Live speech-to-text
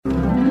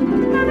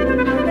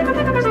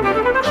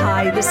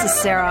This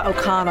is Sarah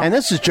O'Connell. And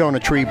this is Jonah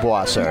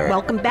Treebwasser.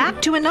 Welcome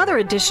back to another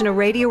edition of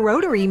Radio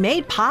Rotary,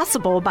 made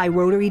possible by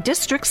Rotary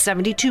District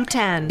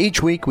 7210.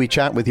 Each week we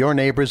chat with your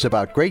neighbors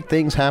about great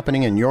things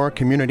happening in your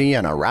community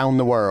and around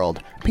the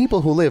world. People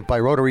who live by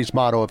Rotary's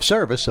motto of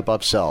service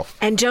above self.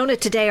 And Jonah,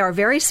 today our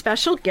very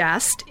special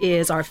guest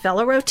is our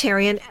fellow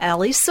Rotarian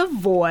Ellie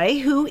Savoy,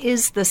 who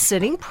is the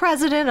sitting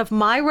president of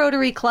My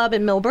Rotary Club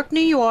in Millbrook,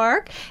 New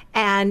York.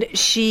 And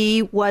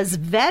she was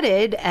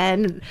vetted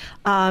and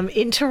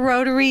into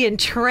Rotary and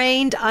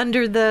trained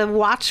under the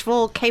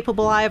watchful,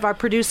 capable eye of our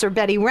producer,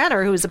 Betty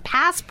Renner, who is a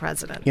past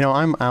president. You know,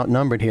 I'm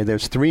outnumbered here.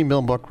 There's 3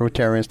 Millbrook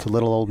Rotarians to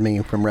little old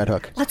me from Red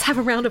Hook. Let's have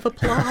a round of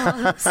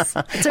applause.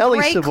 It's a Ellie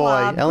great Savoy.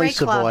 club. Ellie Great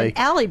club. Savoy.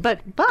 And Ellie, but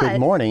Good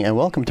morning and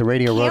welcome to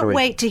Radio can't Rotary.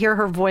 wait to hear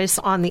her voice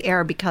on the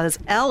air because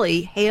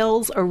Ellie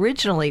hails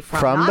originally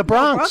from the not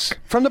Bronx.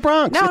 Millbrook. From the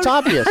Bronx. No, it's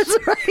obvious.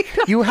 That's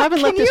right. You haven't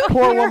Can let this you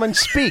poor hear- woman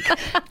speak.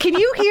 Can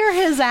you hear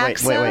his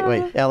accent?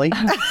 Wait. Ellie,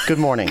 good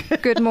morning.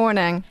 Good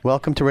morning.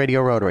 Welcome to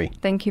Radio Rotary.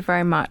 Thank you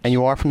very much. And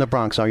you are from the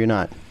Bronx, are you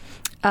not?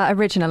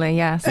 Originally,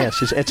 yes.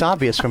 Yes, it's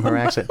obvious from her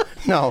accent.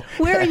 No.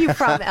 Where are you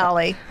from,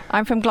 Ellie?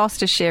 I'm from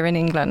Gloucestershire in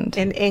England.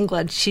 In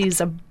England. She's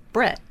a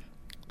Brit.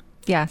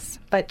 Yes.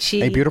 But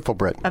she A beautiful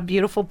Brit. A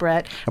beautiful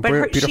Brit. A But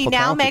beautiful, she now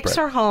talented makes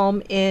Brit. her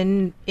home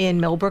in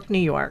Millbrook, New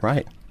York.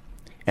 Right.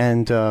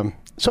 And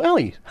so,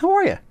 Ellie, how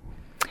are you?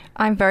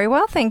 I'm very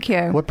well, thank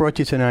you. What brought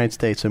you to the United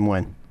States and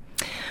when?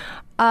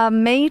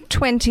 May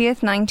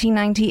 20th,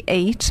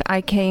 1998,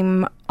 I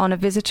came on a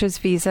visitor's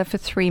visa for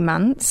 3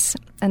 months,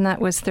 and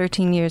that was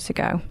 13 years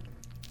ago.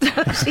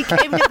 She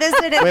came to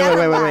visit and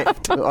never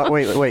left.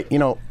 Wait. You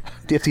know,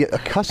 if the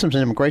customs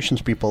and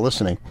immigrations people are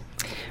listening.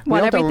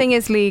 Well, everything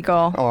is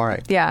legal. Oh, all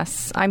right.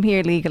 Yes, I'm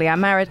here legally.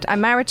 I'm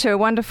married to a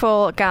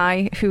wonderful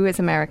guy who is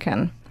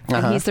American,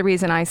 and he's the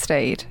reason I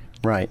stayed.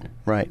 Right.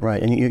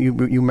 And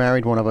you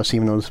married one of us,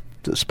 even though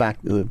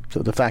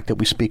the fact that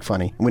we speak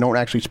funny. We don't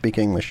actually speak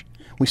English.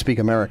 We speak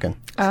American.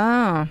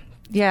 Ah,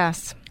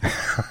 yes.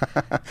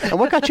 And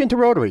what got you into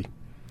Rotary?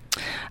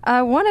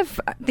 One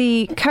of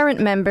the current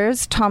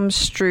members, Tom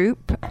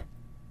Stroop,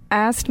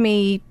 asked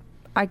me,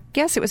 I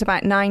guess it was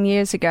about 9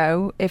 years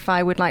ago, if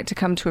I would like to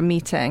come to a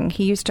meeting.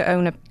 He used to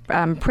own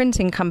a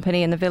printing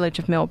company in the village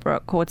of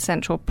Millbrook called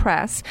Central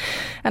Press.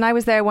 And I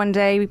was there one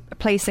day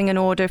placing an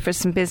order for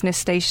some business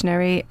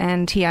stationery,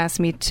 and he asked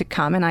me to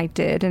come, and I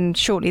did. And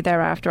shortly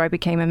thereafter, I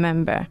became a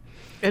member.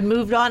 And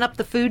moved on up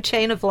the food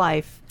chain of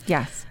life.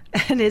 Yes.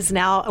 And is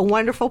now a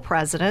wonderful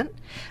president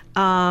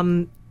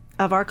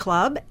of our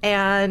club.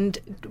 And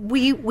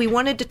we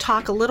wanted to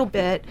talk a little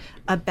bit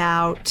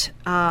about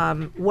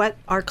what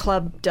our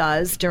club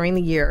does during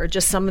the year,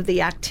 just some of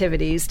the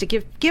activities to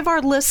give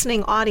our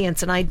listening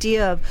audience an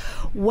idea of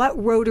what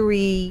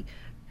Rotary,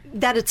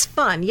 that it's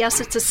fun.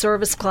 Yes, it's a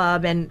service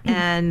club,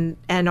 and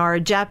our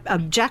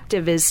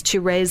objective is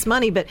to raise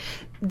money, but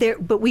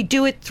we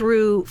do it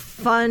through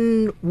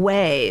fun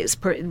ways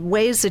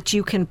that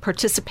you can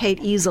participate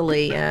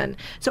easily in.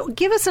 So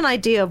give us an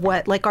idea of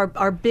what, like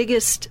our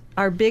biggest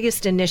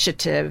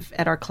initiative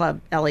at our club,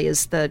 Ellie,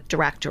 is the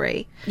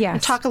directory. Yes.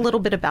 And talk a little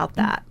bit about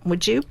that,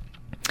 would you?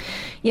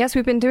 Yes,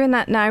 we've been doing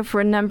that now for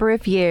a number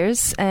of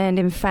years. And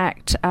in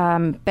fact,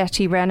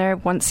 Betty Renner,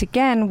 once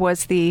again,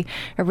 was the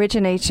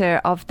originator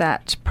of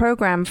that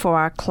program for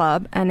our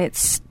club. And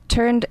it's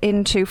turned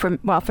into, for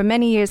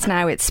many years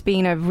now, it's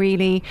been a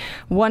really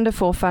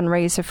wonderful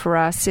fundraiser for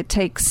us. It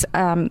takes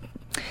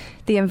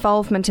the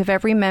involvement of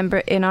every member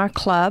in our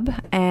club,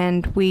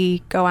 and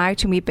we go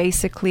out and we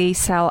basically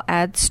sell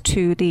ads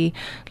to the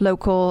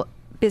local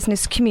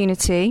business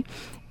community.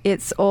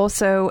 It's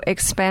also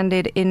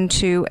expanded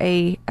into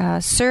a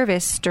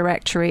service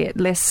directory. It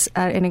lists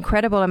an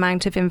incredible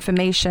amount of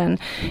information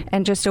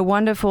and just a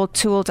wonderful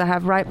tool to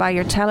have right by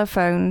your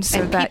telephone.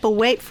 So and that people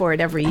wait for it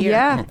every year.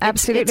 Yeah,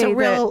 absolutely.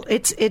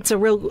 It's a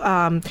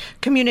real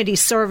community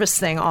service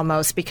thing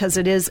almost, because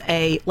it is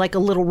like a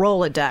little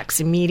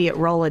Rolodex, immediate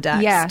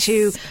Rolodex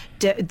to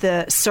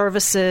the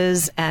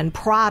services and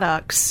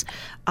products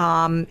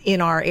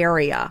in our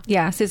area.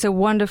 Yes, it's a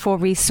wonderful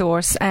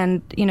resource,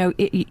 and you know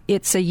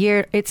it's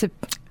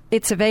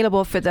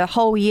available for the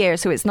whole year.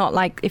 So it's not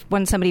like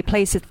when somebody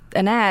places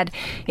an ad,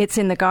 it's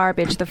in the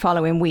garbage the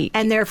following week.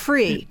 And they're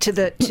free to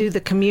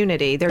the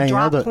community. They're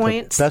drop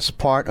points. The best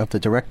part of the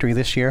directory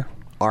this year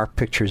are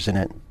pictures in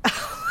it.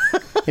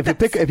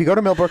 If you go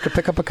to Millbrook to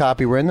pick up a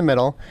copy, we're in the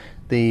middle.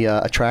 The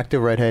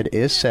attractive redhead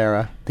is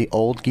Sarah. The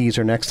old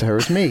geezer next to her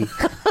is me.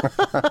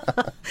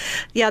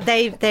 Yeah,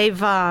 they've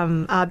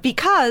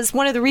because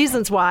one of the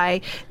reasons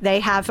why they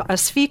have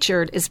us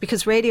featured is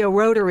because Radio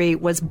Rotary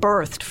was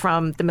birthed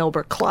from the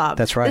Millbrook Club.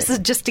 That's right. This is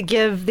just to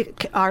give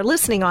our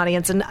listening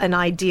audience an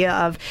idea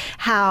of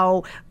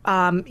how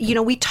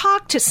we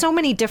talk to so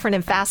many different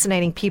and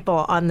fascinating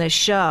people on this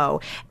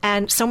show,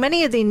 and so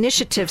many of the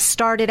initiatives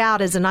started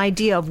out as an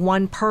idea of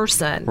one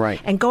person.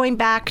 Right. And going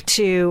back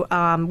to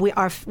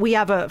we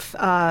have a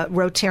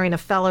Rotarian, a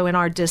fellow in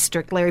our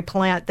district, Larry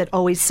Plant, that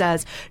always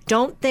says,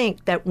 "Don't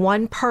think that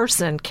one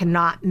person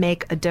cannot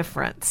make a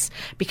difference,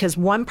 because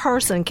one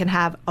person can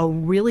have a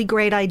really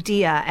great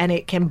idea and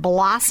it can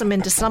blossom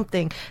into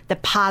something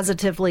that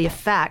positively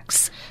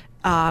affects."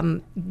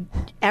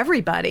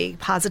 Everybody,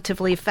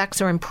 positively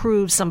affects or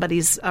improves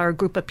somebody's or a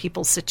group of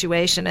people's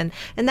situation, and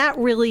that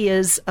really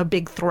is a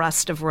big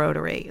thrust of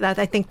Rotary.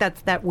 I think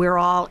that we're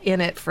all in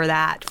it for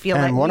that. Feel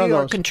and like we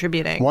are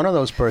contributing. One of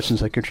those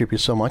persons that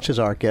contributes so much is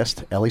our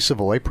guest, Ellie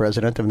Savoy,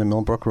 president of the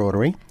Millbrook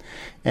Rotary.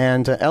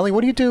 And Ellie, what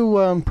do you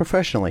do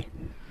professionally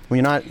when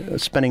you're not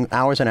spending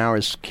hours and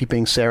hours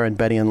keeping Sarah and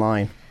Betty in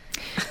line?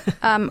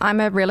 I'm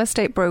a real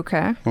estate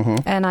broker,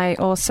 and I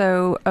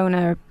also own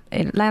a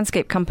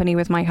landscape company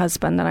with my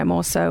husband that I'm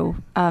also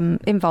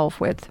involved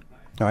with.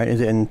 All right,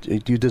 and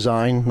do you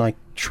design like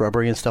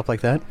shrubbery and stuff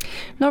like that?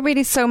 Not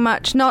really so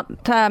much. Not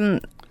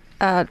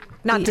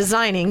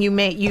designing.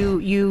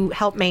 You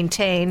help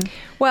maintain.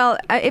 Well,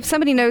 if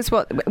somebody knows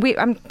what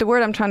the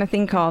word I'm trying to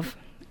think of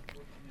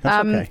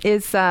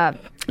is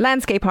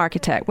landscape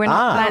architect. We're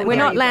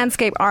not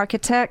landscape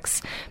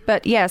architects,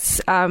 but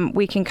yes,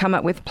 we can come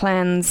up with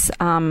plans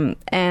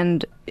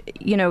and.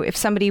 If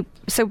somebody,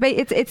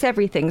 it's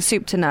everything,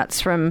 soup to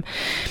nuts, from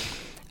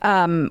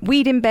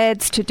weeding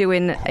beds to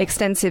doing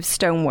extensive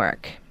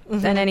stonework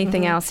and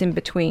anything else in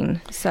between.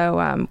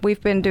 So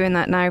we've been doing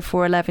that now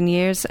for 11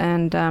 years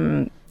and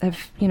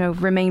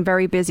have remained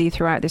very busy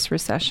throughout this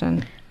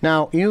recession.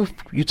 Now, you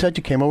said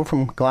you came over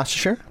from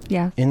Gloucestershire,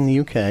 in the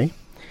UK.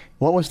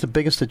 What was the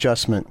biggest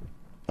adjustment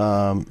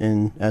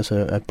as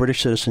a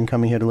British citizen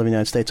coming here to live in the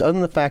United States, other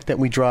than the fact that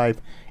we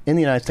drive in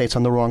the United States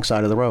on the wrong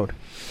side of the road?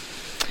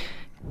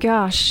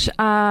 Gosh.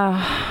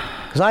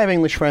 Because I have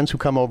English friends who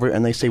come over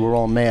and they say we're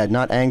all mad.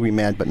 Not angry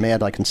mad, but mad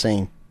like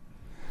insane.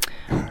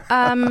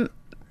 Well,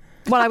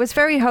 I was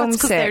very homesick.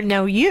 That's because they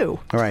know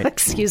you. Right.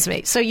 Excuse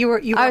me. So you were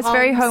I was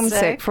very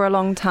homesick for a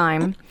long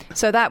time.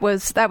 So that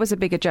was a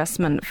big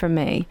adjustment for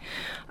me.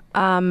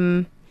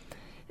 The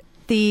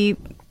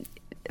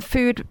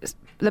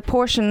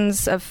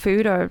portions of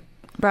food are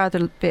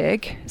rather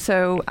big,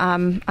 so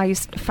I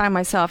found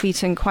myself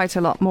eating quite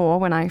a lot more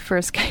when I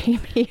first came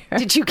here.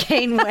 Did you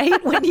gain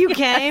weight when you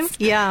came?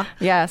 Yeah.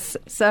 Yes.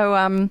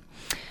 So,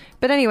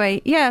 but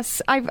anyway,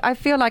 yes, I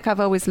feel like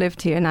I've always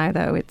lived here now,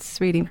 though. It's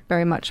really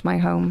very much my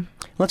home.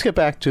 Let's get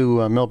back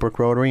to Millbrook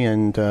Rotary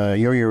and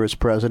your year as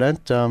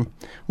president.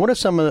 What are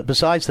some of the,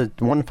 besides the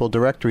wonderful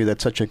directory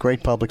that's such a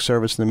great public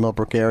service in the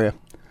Millbrook area?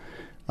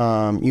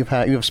 You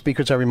have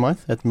speakers every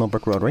month at the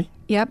Millbrook Rotary.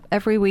 Yep,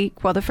 every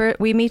week. Well,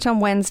 we meet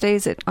on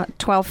Wednesdays at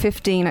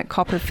 12:15 at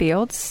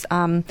Copperfields,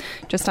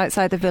 just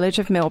outside the village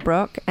of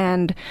Millbrook,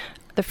 and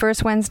the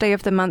first Wednesday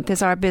of the month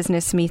is our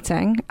business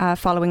meeting,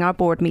 following our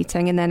board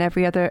meeting, and then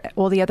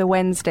all the other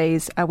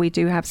Wednesdays we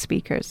do have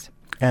speakers.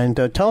 And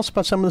tell us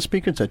about some of the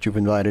speakers that you've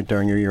invited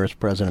during your year as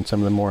president. Some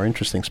of the more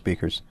interesting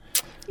speakers.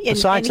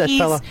 Besides the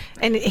fellow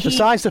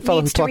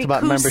who talked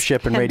about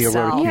membership and Radio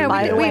Rotary. Yeah,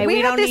 by the way,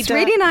 we had this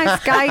really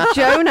nice guy,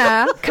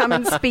 Jonah, come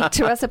and speak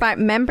to us about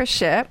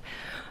membership.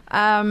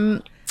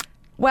 Well,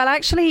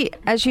 actually,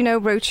 as you know,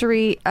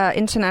 Rotary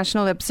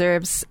International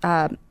observes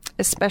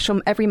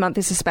every month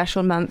is a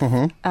special month,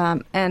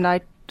 and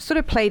I sort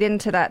of played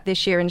into that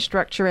this year in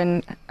structure,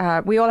 and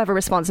we all have a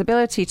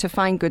responsibility to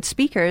find good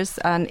speakers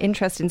and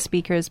interest in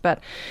speakers, but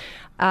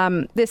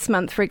this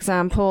month, for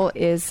example,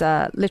 is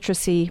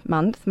Literacy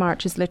Month.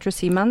 March is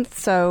Literacy Month.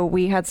 So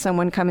we had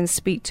someone come and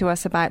speak to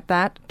us about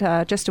that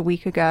just a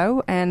week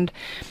ago. And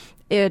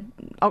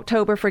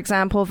October, for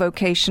example,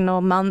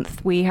 Vocational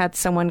Month, we had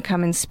someone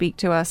come and speak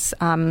to us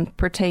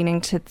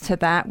pertaining to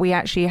that. We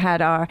actually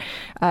had our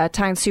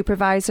town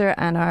supervisor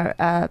and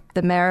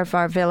the mayor of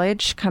our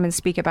village come and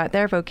speak about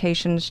their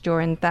vocations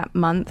during that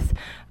month.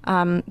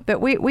 But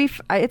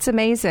it's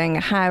amazing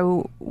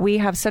how we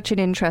have such an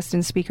interest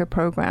in speaker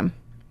program.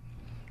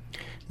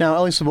 Now,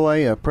 Ellie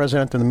Savoy,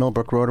 president of the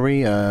Millbrook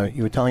Rotary,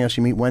 you were telling us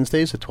you meet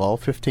Wednesdays at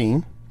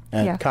 12:15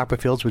 at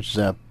Copperfields, which is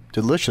a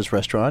delicious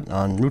restaurant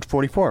on Route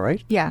 44,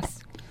 right? Yes.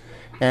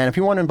 And if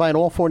you want to invite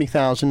all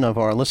 40,000 of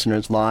our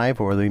listeners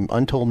live or the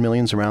untold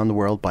millions around the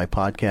world by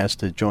podcast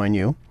to join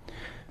you,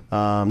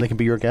 they can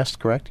be your guests,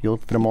 correct? You'll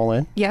fit them all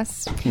in?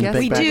 Yes.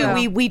 We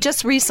do. We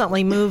just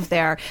recently moved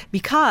there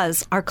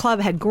because our club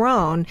had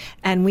grown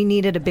and we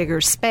needed a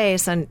bigger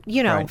space and,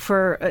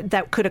 for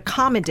that could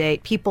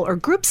accommodate people or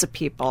groups of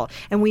people.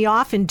 And we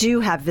often do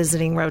have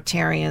visiting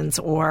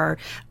Rotarians or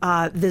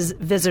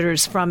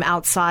visitors from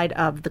outside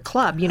of the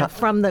club,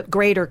 from the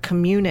greater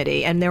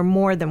community, and they're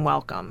more than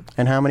welcome.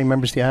 And how many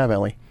members do you have,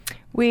 Ellie?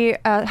 We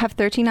have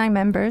 39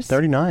 members.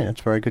 39.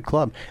 That's a very good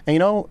club.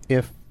 And,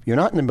 if you're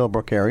not in the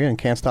Millbrook area and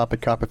can't stop at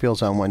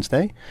Copperfields on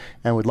Wednesday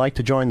and would like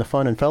to join the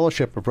fun and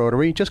fellowship of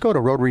Rotary, just go to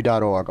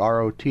Rotary.org,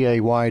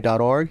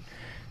 ROTAY.org,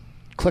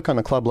 click on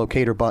the club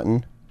locator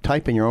button,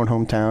 type in your own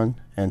hometown,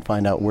 and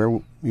find out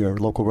where your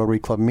local Rotary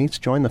Club meets,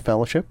 join the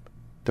fellowship,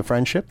 the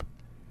friendship,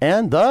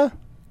 and the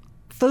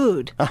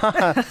food.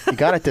 You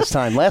got it this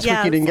time. Last week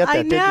you didn't get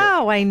that, did you?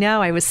 I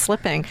know. I was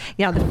slipping.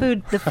 Yeah,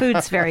 the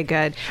food's very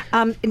good.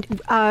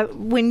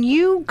 When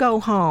you go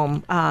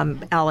home,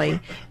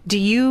 Ellie, do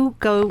you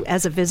go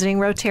as a visiting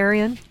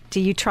Rotarian? Do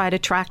you try to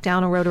track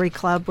down a Rotary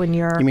Club when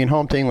you're... You mean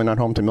home to England, not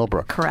home to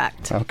Millbrook?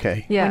 Correct.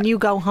 Okay. Yeah. When you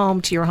go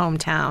home to your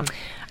hometown.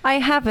 I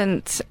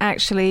haven't,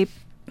 actually.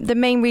 The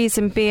main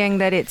reason being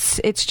that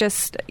it's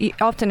just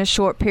often a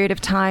short period of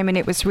time, and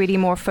it was really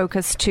more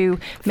focused to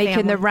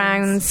making the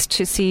rounds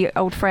to see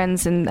old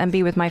friends and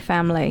be with my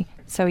family.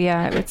 So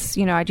yeah, it's,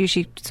 I'd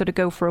usually sort of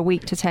go for a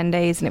week to 10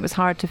 days, and it was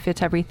hard to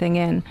fit everything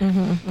in.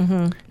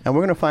 And we're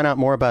going to find out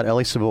more about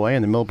Ellie Savoy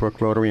and the Millbrook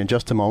Rotary in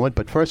just a moment.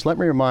 But first, let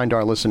me remind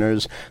our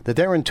listeners that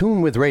they're in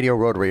tune with Radio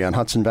Rotary on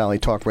Hudson Valley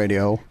Talk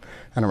Radio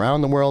and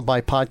around the world by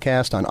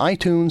podcast on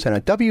iTunes and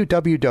at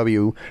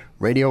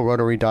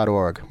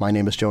www.radiorotary.org. My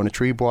name is Jonah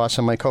Treeboss,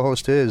 and my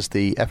co-host is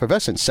the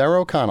effervescent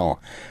Sarah O'Connell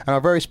and our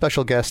very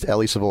special guest,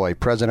 Ellie Savoy,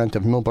 president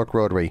of Millbrook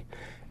Rotary.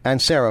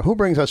 And Sarah, who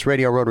brings us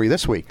Radio Rotary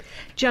this week?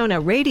 Jonah,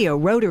 Radio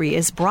Rotary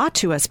is brought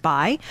to us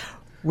by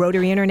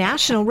Rotary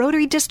International,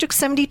 Rotary District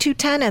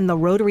 7210, and the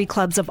Rotary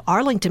Clubs of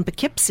Arlington,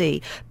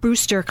 Poughkeepsie,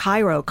 Brewster,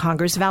 Cairo,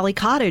 Congers Valley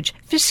Cottage,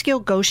 Fishkill,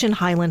 Goshen,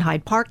 Highland,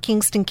 Hyde Park,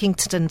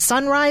 Kingston,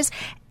 Sunrise,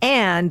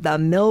 and the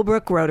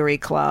Millbrook Rotary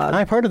Club.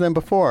 I've heard of them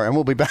before, and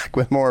we'll be back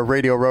with more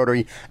Radio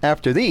Rotary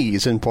after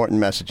these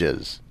important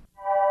messages.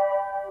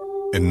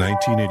 In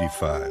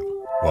 1985,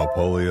 while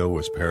polio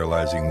was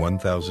paralyzing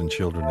 1,000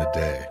 children a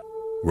day,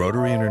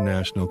 Rotary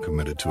International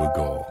committed to a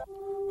goal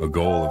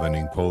of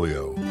ending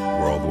polio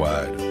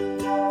worldwide.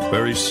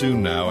 Very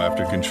soon now,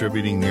 after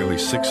contributing nearly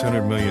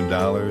 $600 million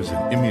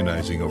and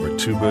immunizing over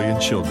 2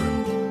 billion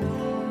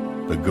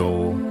children, the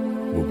goal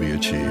will be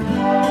achieved.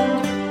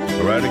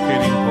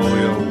 Eradicating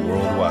polio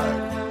worldwide.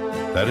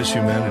 That is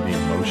humanity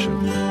in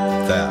motion.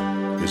 That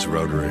is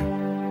Rotary.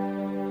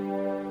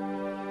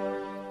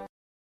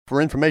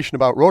 For information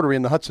about Rotary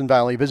in the Hudson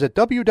Valley, visit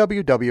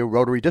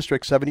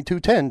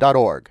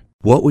www.rotarydistrict7210.org.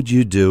 What would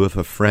you do if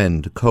a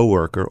friend,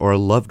 coworker, or a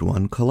loved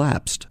one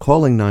collapsed?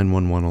 Calling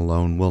 911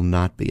 alone will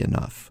not be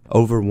enough.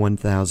 Over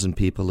 1,000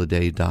 people a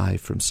day die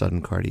from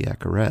sudden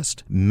cardiac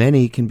arrest.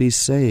 Many can be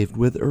saved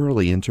with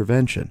early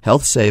intervention.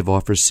 HealthSave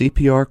offers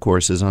CPR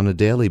courses on a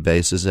daily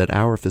basis at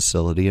our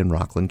facility in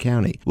Rockland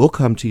County. We'll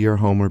come to your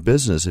home or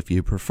business if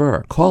you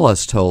prefer. Call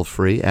us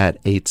toll-free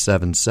at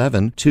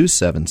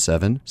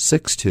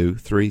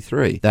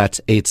 877-277-6233.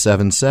 That's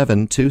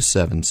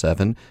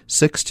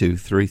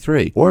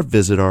 877-277-6233. Or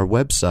visit our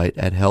website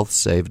at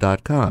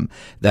healthsave.com.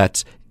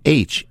 That's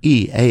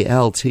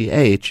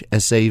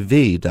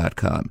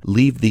HEALTHSAV.com.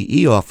 Leave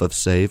the E off of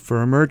SAVE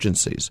for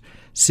emergencies.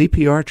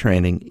 CPR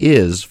training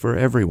is for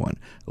everyone.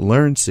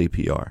 Learn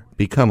CPR.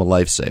 Become a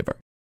lifesaver.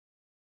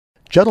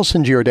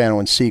 Judelson,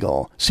 Giordano &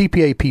 Siegel,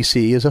 CPA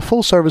PC, is a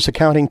full-service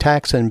accounting,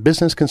 tax, and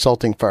business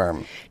consulting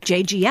firm.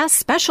 JGS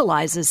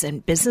specializes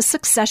in business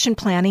succession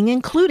planning,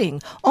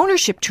 including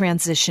ownership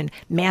transition,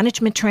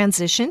 management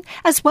transition,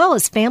 as well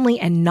as family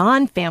and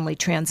non-family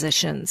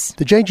transitions.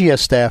 The JGS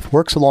staff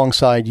works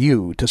alongside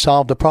you to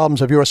solve the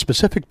problems of your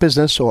specific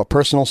business or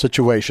personal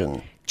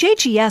situation.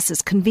 JGS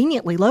is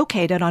conveniently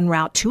located on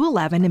Route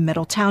 211 in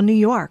Middletown, New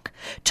York.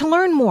 To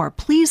learn more,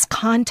 please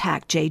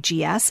contact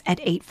JGS at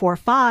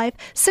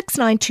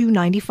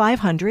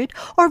 845-692-9500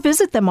 or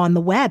visit them on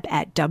the web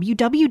at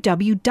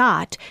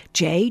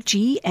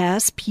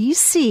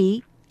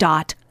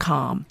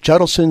www.jgspc.com.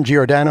 Judelson,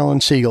 Giordano &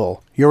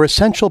 Siegel, your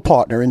essential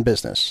partner in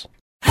business.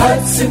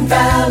 Hudson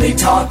Valley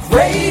Talk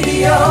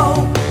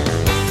Radio.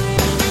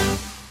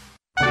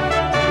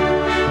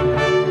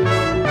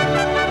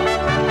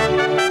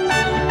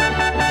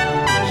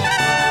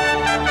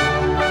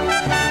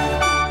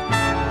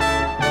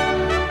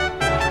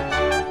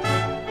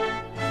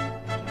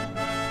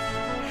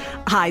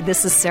 Hi,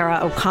 this is Sarah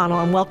O'Connell,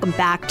 and welcome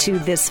back to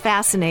this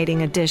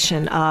fascinating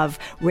edition of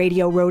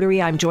Radio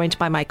Rotary. I'm joined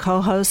by my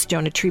co-host,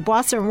 Jonah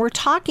Treeboss, and we're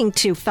talking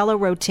to fellow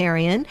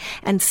Rotarian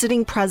and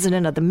sitting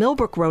president of the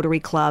Millbrook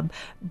Rotary Club,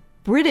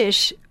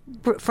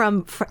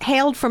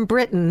 hailed from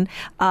Britain,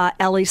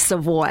 Ellie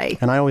Savoy.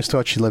 And I always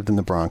thought she lived in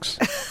the Bronx.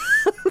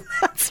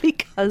 That's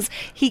because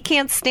he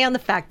can't stand the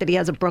fact that he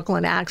has a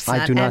Brooklyn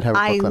accent. I do not have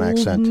a Brooklyn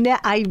accent.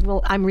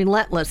 I'm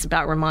relentless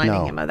about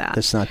reminding him of that.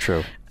 That's not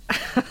true.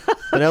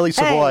 But Ellie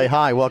Savoy,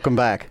 Hi, welcome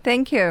back.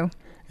 Thank you.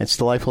 It's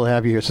delightful to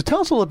have you here. So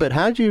tell us a little bit,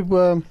 how did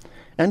you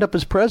end up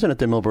as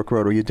president at Millbrook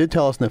Rotary? You did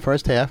tell us in the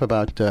first half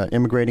about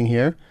immigrating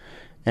here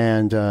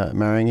and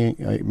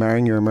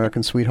marrying your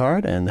American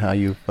sweetheart, and how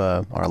you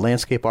are a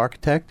landscape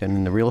architect and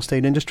in the real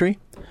estate industry.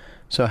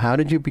 So how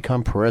did you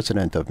become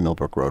president of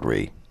Millbrook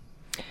Rotary?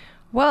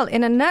 Well,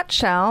 in a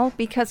nutshell,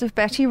 because of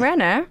Betty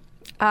Renner,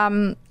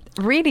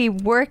 really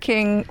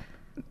working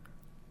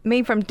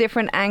me from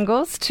different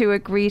angles to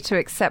agree to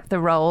accept the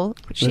role.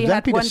 Would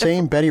that be the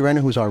same Betty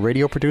Renner who's our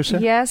radio producer?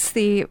 Yes,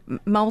 the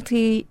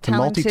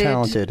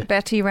multi-talented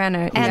Betty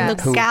Renner. And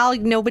the gal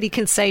nobody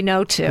can say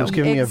no to. Who's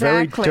giving me a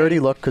very dirty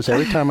look, because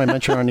every time I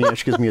mention her on the air,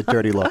 she gives me a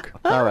dirty look.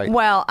 All right.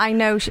 Well, I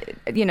know,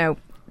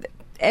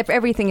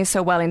 everything is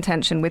so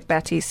well-intentioned with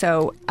Betty,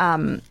 so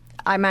I'm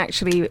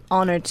actually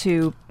honored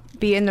to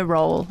be in the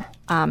role.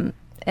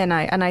 And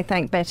I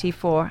thank Betty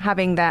for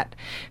having that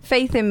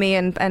faith in me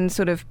and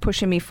sort of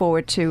pushing me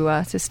forward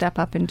to step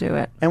up and do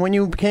it. And when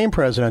you became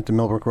president of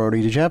Millbrook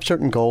Rotary, did you have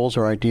certain goals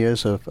or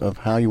ideas of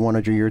how you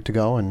wanted your year to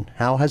go, and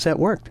how has that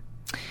worked?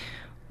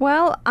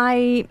 Well,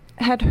 I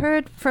had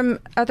heard from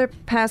other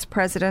past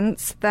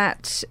presidents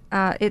that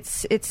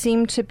it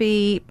seemed to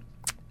be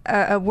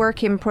a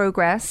work in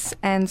progress,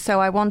 and so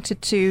I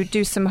wanted to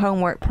do some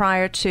homework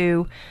prior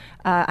to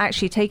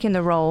actually taking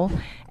the role,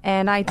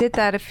 and I did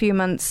that a few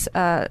months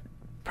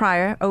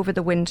prior over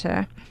the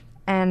winter,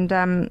 and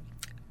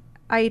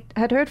I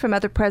had heard from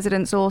other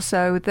presidents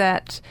also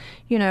that,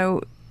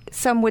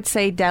 some would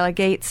say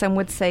delegate, some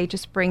would say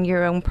just bring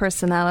your own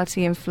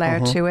personality and flair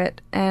to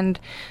it, and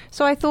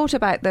so I thought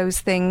about those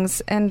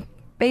things, and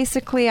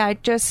basically I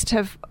just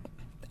have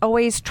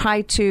always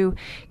try to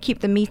keep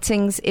the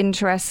meetings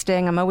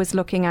interesting. I'm always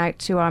looking out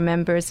to our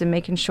members and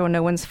making sure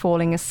no one's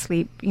falling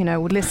asleep,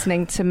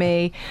 listening to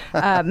me,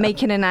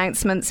 making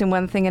announcements in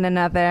one thing and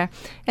another.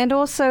 And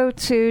also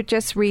to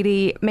just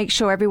really make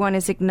sure everyone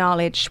is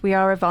acknowledged. We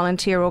are a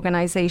volunteer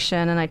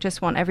organization, and I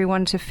just want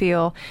everyone to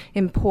feel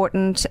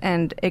important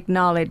and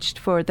acknowledged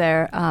for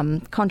their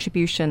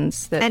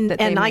contributions that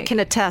they make. I can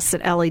attest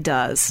that Ellie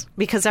does,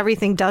 because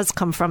everything does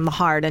come from the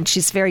heart, and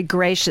she's very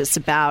gracious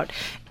about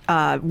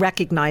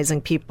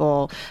recognizing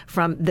people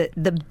from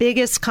the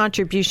biggest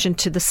contribution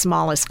to the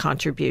smallest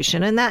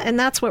contribution, and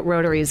that's what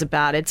Rotary is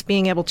about. It's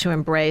being able to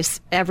embrace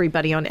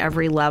everybody on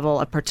every level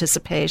of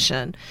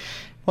participation.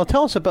 Well,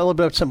 tell us a little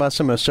bit about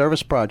some of the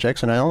service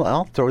projects, and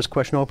I'll throw this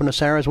question open to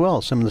Sarah as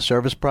well. Some of the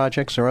service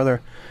projects or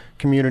other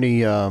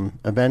community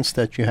events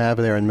that you have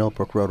there in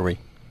Millbrook Rotary.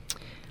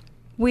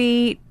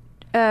 We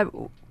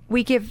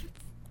give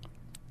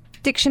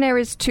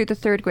dictionaries to the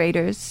third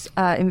graders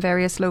in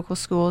various local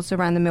schools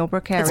around the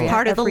Millbrook area. It's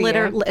part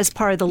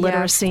of the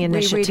literacy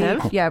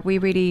initiative. We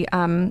really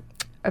are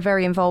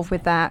very involved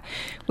with that.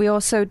 We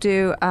also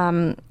do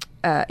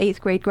 8th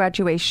grade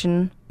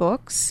graduation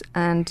books,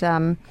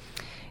 and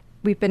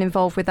we've been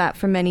involved with that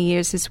for many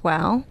years as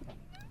well.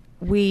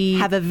 We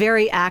have a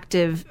very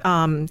active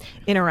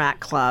Interact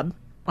Club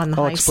on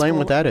the explain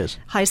what that is.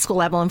 High school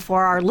level. And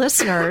for our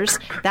listeners,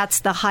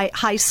 that's the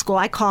high school.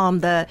 I call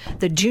them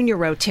the junior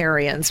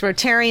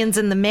Rotarians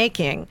in the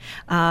making.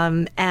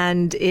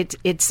 And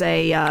it's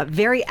a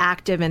very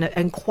active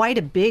and quite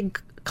a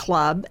big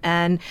club,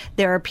 and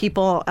there are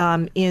people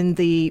in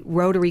the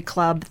Rotary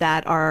Club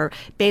that are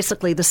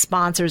basically the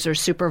sponsors or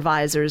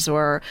supervisors,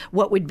 or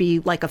what would be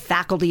like a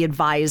faculty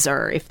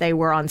advisor if they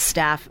were on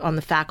staff on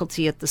the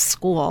faculty at the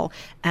school.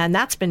 And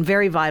that's been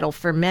very vital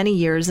for many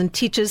years, and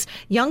teaches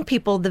young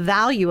people the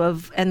value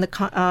of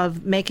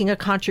making a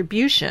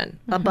contribution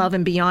above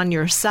and beyond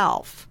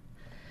yourself.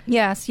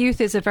 Yes,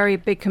 youth is a very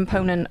big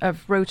component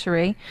of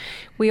Rotary.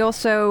 We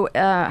also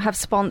have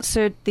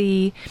sponsored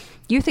the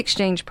Youth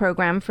Exchange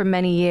program for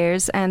many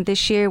years, and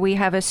this year we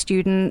have a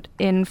student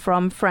in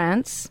from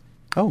France.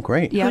 Oh,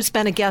 great. Yep. Who's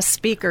been a guest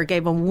speaker,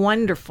 gave a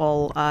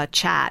wonderful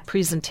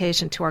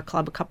presentation to our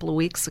club a couple of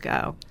weeks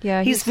ago.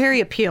 Yeah, he's very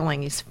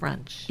appealing. He's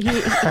French.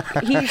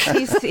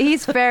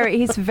 He's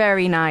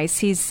very nice.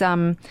 He's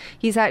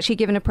actually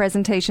given a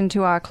presentation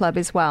to our club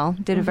as well.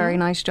 Did a very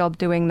nice job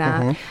doing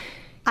that.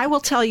 I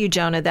will tell you,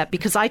 Jonah, that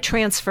because I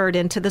transferred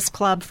into this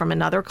club from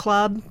another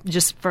club,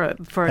 just for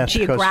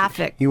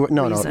geographic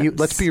reasons.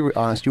 Let's be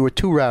honest. You were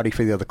too rowdy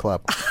for the other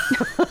club.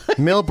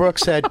 Millbrook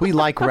said, we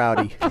like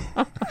rowdy.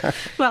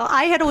 Well,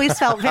 I had always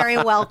felt very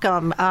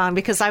welcome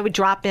because I would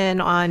drop in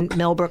on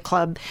Millbrook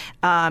Club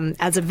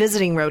as a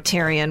visiting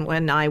Rotarian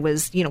when I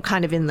was,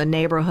 kind of in the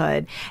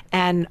neighborhood,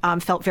 and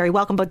felt very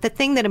welcome. But the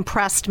thing that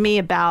impressed me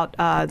about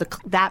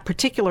that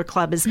particular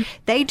club is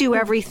they do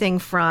everything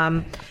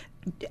from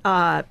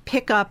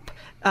pick up,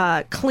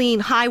 clean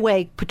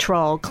highway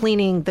patrol,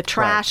 cleaning the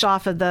trash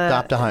off of the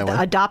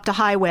Adopt a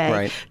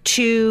Highway,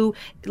 to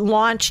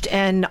launched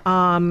and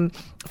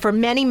for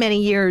many,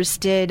 many years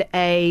did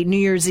a New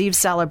Year's Eve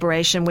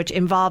celebration, which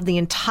involved the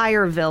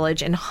entire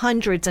village and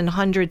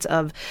hundreds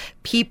of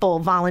people,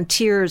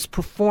 volunteers,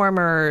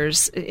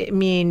 performers.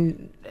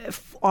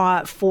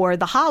 For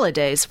the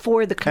holidays,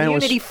 for the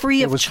community,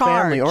 free of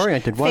charge.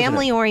 Family-oriented, wasn't it?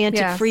 Family-oriented,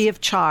 yes. Free of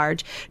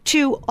charge.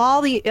 To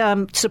all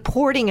the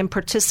supporting and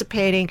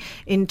participating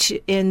in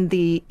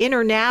the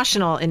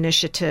international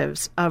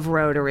initiatives of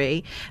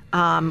Rotary,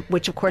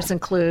 which of course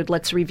include,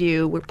 let's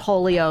review,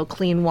 polio,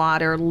 clean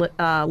water,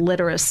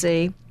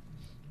 literacy.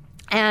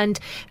 And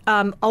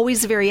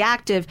always very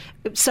active.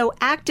 So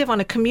active on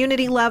a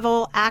community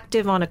level,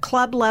 active on a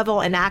club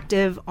level, and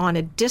active on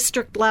a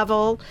district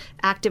level,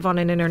 active on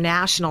an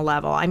international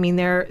level. I mean,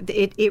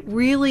 it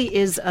really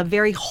is a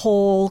very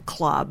whole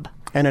club.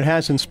 And it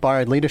has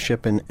inspired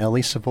leadership in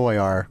Ellie Savoy,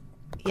 our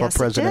club Yes, it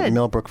president in did.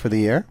 Millbrook for the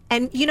year.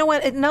 And you know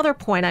what? Another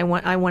point I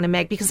want to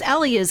make, because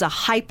Ellie is a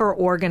hyper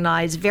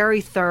organized,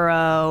 very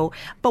thorough.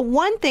 But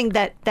one thing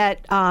that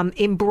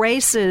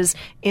embraces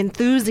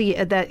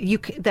enthusiasm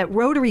that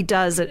Rotary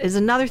does is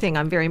another thing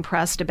I'm very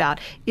impressed about,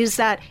 is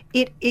that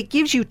it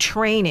gives you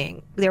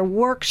training. There are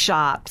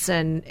workshops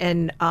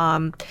and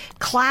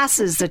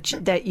classes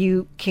that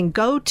you can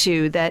go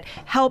to that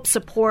help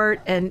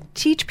support and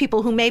teach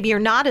people who maybe are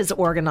not as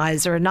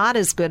organized or not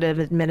as good of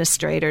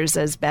administrators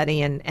as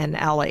Betty and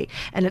Ellie.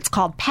 And it's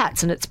called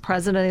PETS, and it's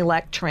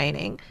President-elect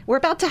Training. We're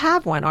about to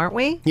have one, aren't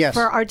we? Yes.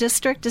 For our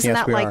district? Isn't Yes,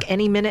 that we like are.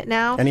 any minute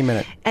now? Any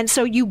minute. And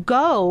so you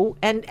go,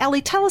 and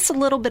Ellie, tell us a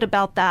little bit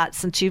about that,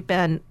 since you've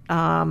been,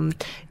 have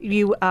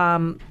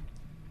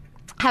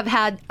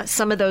had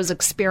some of those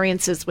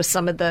experiences with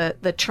some of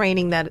the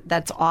training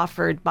that's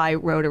offered by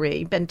Rotary.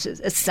 You've been to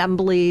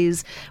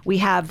assemblies. We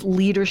have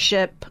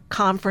leadership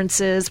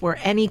conferences where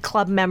any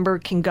club member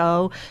can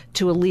go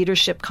to a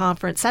leadership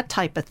conference, that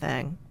type of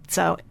thing.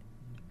 So,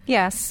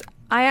 Yes.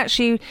 I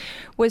actually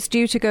was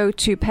due to go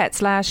to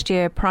PETS last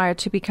year prior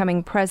to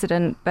becoming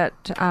president, but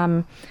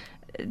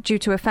due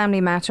to a family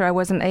matter, I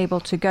wasn't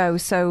able to go.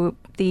 So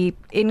the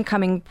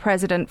incoming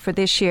president for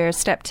this year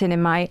stepped in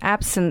my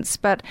absence.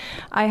 But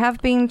I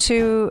have been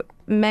to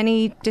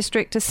many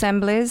district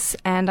assemblies,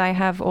 and I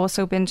have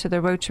also been to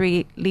the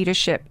Rotary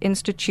Leadership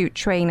Institute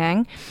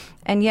training.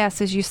 And yes,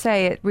 as you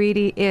say, it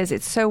really is.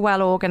 It's so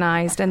well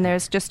organized, and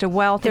there's just a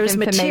wealth there's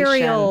of information.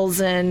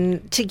 materials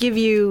and to give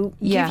you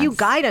Yes.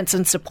 guidance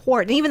and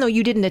support. And even though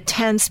you didn't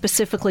attend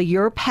specifically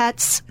your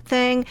PETS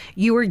thing,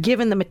 you were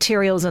given the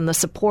materials and the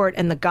support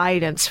and the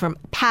guidance from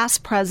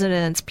past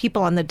presidents,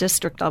 people on the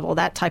district level,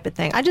 that type of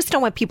thing. I just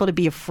don't want people to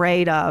be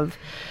afraid of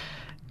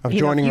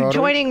Joining Rotary?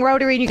 joining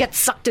Rotary, and you get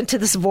sucked into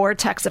this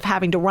vortex of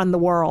having to run the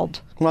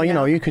world. Well,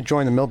 you could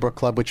join the Millbrook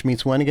Club, which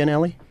meets when again,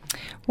 Ellie?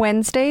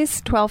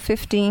 Wednesdays,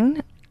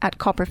 12:15 at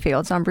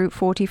Copperfields on Route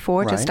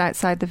 44, just Right.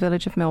 outside the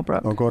village of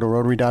Millbrook. Or go to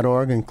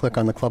Rotary.org and click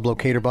on the Club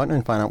Locator button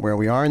and find out where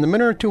we are. In the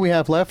minute or two we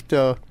have left,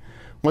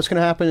 what's going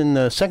to happen in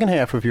the second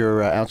half of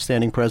your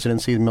outstanding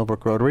presidency of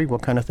Millbrook Rotary?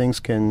 What kind of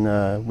things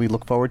can we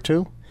look forward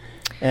to?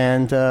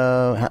 And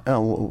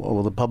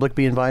will the public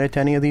be invited to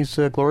any of these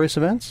glorious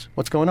events?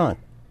 What's going on?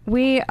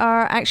 We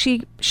are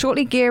actually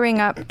shortly gearing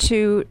up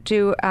to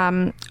do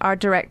our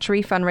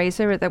directory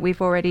fundraiser that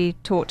we've already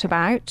talked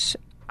about.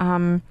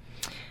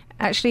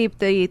 Actually,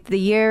 the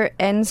year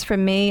ends for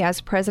me as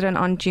president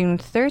on June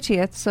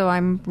 30th, so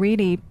I'm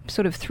really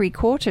sort of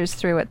 3/4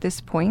 through at this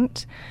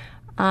point.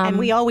 And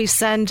we always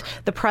send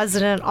the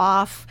president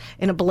off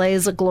in a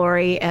blaze of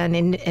glory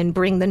and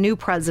bring the new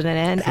president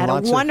in at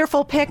a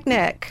wonderful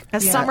picnic, a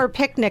summer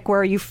picnic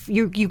where you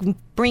can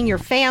bring your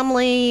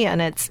family,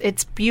 and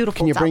it's beautiful.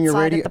 Can you bring your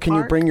radio? Can you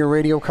park. bring your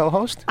radio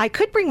co-host? I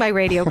could bring my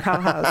radio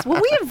co-host.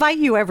 Well, we invite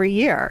you every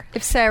year.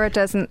 If Sarah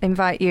doesn't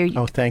invite you,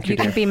 Oh, thank you, you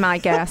can dear. be my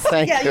guest.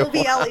 Thank Yeah, you. you'll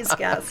be Ellie's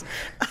guest.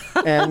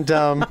 And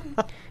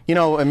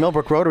in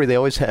Millbrook Rotary, they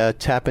always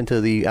tap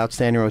into the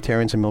outstanding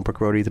Rotarians in Millbrook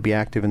Rotary to be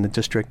active in the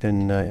district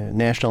and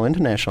national,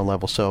 international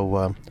level.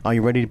 So, are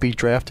you ready to be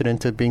drafted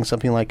into being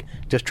something like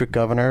district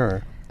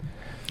governor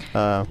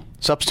or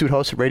substitute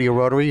host at Radio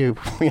Rotary?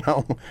 When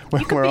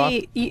we're off.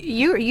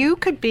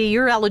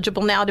 You're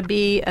eligible now to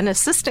be an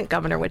assistant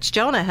governor, which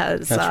Jonah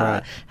has That's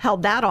right.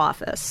 held that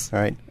office. All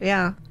right.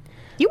 Yeah.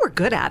 You were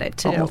good at it,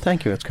 too. Oh, well,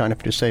 thank you. It's kind of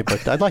you to say,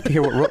 but I'd like to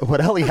hear what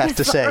Ellie has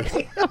to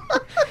say.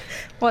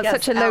 Well, it's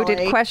Yes, such a loaded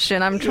Ellie.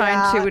 question. I'm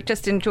trying to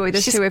just enjoy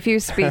the two of you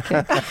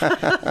speaking.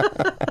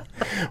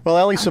 Well,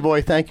 Ellie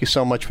Savoy, thank you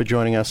so much for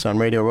joining us on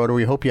Radio Rotary.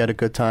 We hope you had a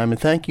good time,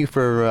 and thank you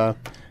for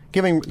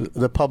giving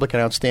the public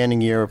an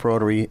outstanding year of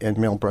Rotary in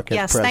Millbrook as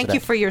Yes, president. thank you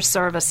for your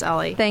service,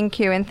 Ellie.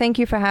 Thank you, and thank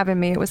you for having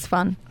me. It was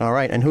fun. All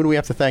right, and who do we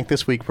have to thank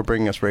this week for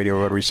bringing us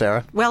Radio Rotary,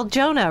 Sarah? Well,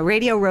 Jonah,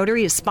 Radio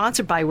Rotary is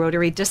sponsored by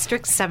Rotary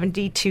District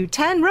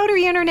 7210,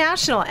 Rotary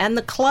International, and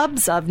the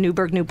clubs of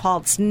Newburgh, New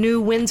Paltz,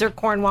 New Windsor,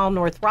 Cornwall,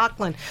 North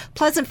Rockland,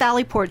 Pleasant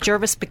Valley, Port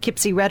Jervis,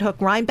 Poughkeepsie, Red Hook,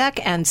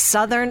 Rhinebeck, and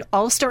Southern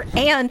Ulster,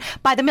 and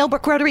by the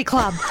Millbrook Rotary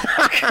Club.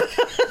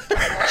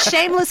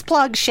 Shameless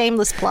plug,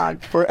 shameless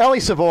plug. For Ellie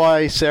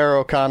Savoy, Sarah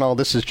O'Connell,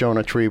 this is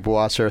Jonah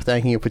Tree-Boisser,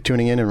 thanking you for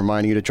tuning in and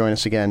reminding you to join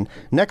us again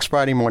next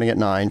Friday morning at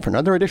 9 for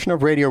another edition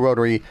of Radio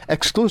Rotary,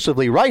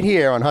 exclusively right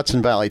here on Hudson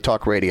Valley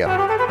Talk Radio.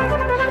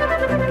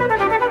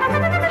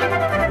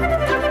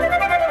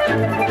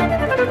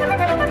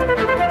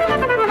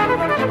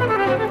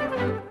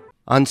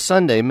 On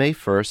Sunday, May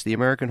 1st, the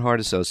American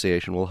Heart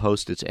Association will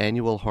host its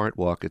annual Heart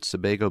Walk at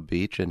Sebago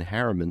Beach and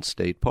Harriman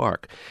State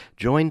Park.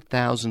 Join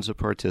thousands of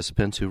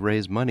participants who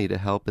raise money to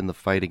help in the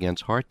fight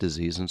against heart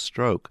disease and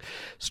stroke.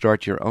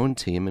 Start your own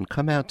team and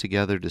come out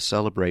together to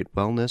celebrate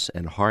wellness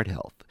and heart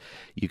health.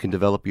 You can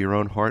develop your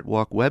own Heart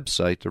Walk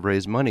website to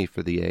raise money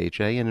for the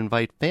AHA and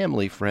invite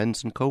family,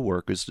 friends, and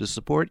coworkers to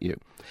support you.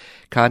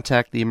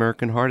 Contact the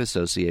American Heart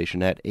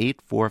Association at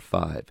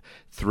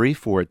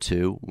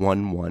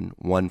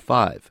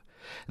 845-342-1115.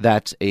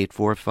 That's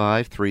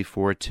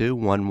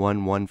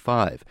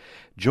 845-342-1115.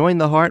 Join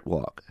the Heart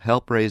Walk.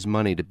 Help raise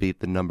money to beat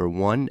the number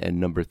 1 and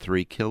number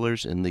 3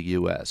 killers in the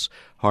U.S.,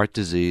 heart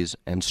disease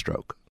and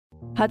stroke.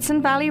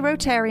 Hudson Valley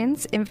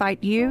Rotarians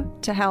invite you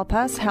to help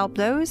us help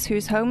those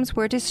whose homes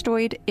were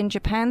destroyed in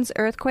Japan's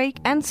earthquake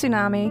and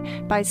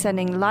tsunami by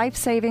sending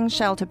life-saving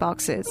shelter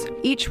boxes.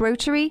 Each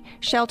Rotary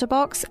shelter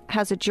box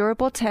has a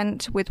durable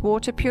tent with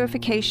water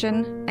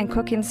purification and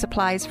cooking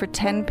supplies for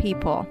 10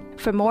 people.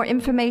 For more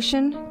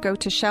information, go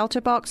to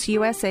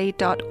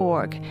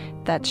shelterboxusa.org.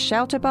 That's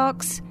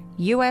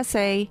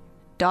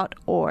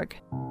shelterboxusa.org.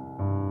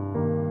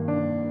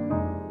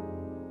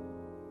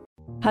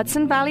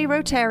 Hudson Valley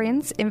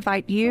Rotarians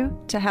invite you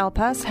to help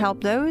us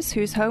help those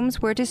whose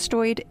homes were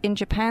destroyed in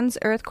Japan's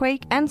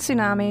earthquake and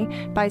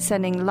tsunami by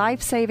sending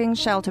life-saving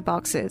shelter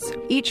boxes.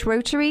 Each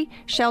Rotary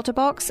shelter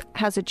box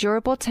has a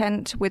durable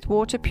tent with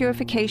water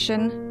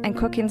purification and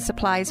cooking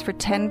supplies for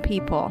 10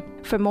 people.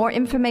 For more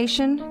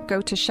information,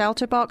 go to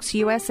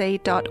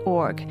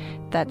shelterboxusa.org.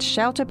 That's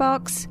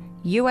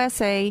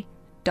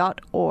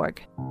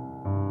shelterboxusa.org.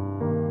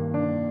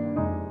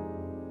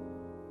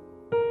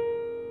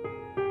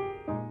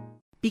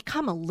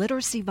 Become a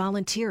literacy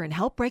volunteer and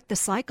help break the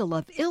cycle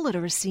of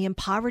illiteracy and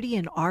poverty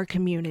in our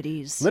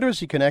communities.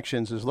 Literacy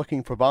Connections is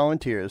looking for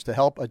volunteers to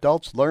help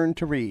adults learn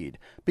to read.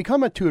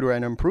 Become a tutor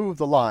and improve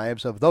the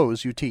lives of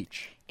those you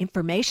teach.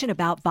 Information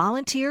about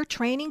volunteer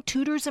training,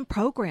 tutors, and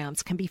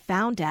programs can be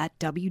found at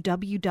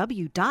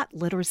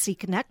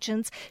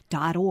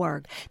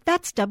www.literacyconnections.org.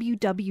 That's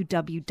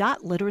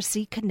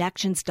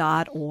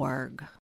www.literacyconnections.org.